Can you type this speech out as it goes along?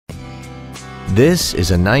This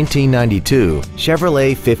is a 1992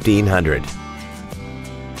 Chevrolet 1500.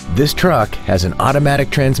 This truck has an automatic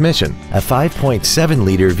transmission, a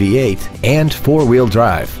 5.7-liter V8, and four-wheel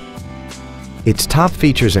drive. Its top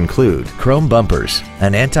features include chrome bumpers,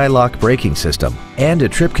 an anti-lock braking system, and a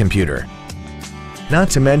trip computer. Not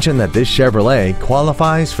to mention that this Chevrolet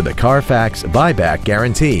qualifies for the Carfax buyback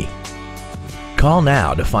guarantee. Call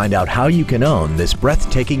now to find out how you can own this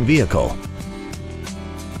breathtaking vehicle.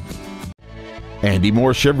 Andy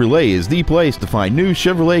Mohr Chevrolet is the place to find new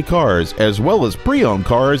Chevrolet cars as well as pre-owned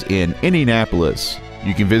cars in Indianapolis.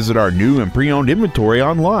 You can visit our new and pre-owned inventory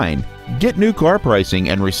online, get new car pricing,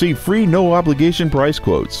 and receive free no-obligation price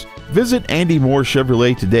quotes. Visit Andy Mohr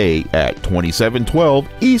Chevrolet today at 2712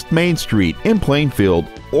 East Main Street in Plainfield,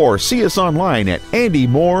 or see us online at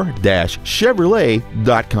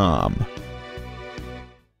andymohr-chevrolet.com.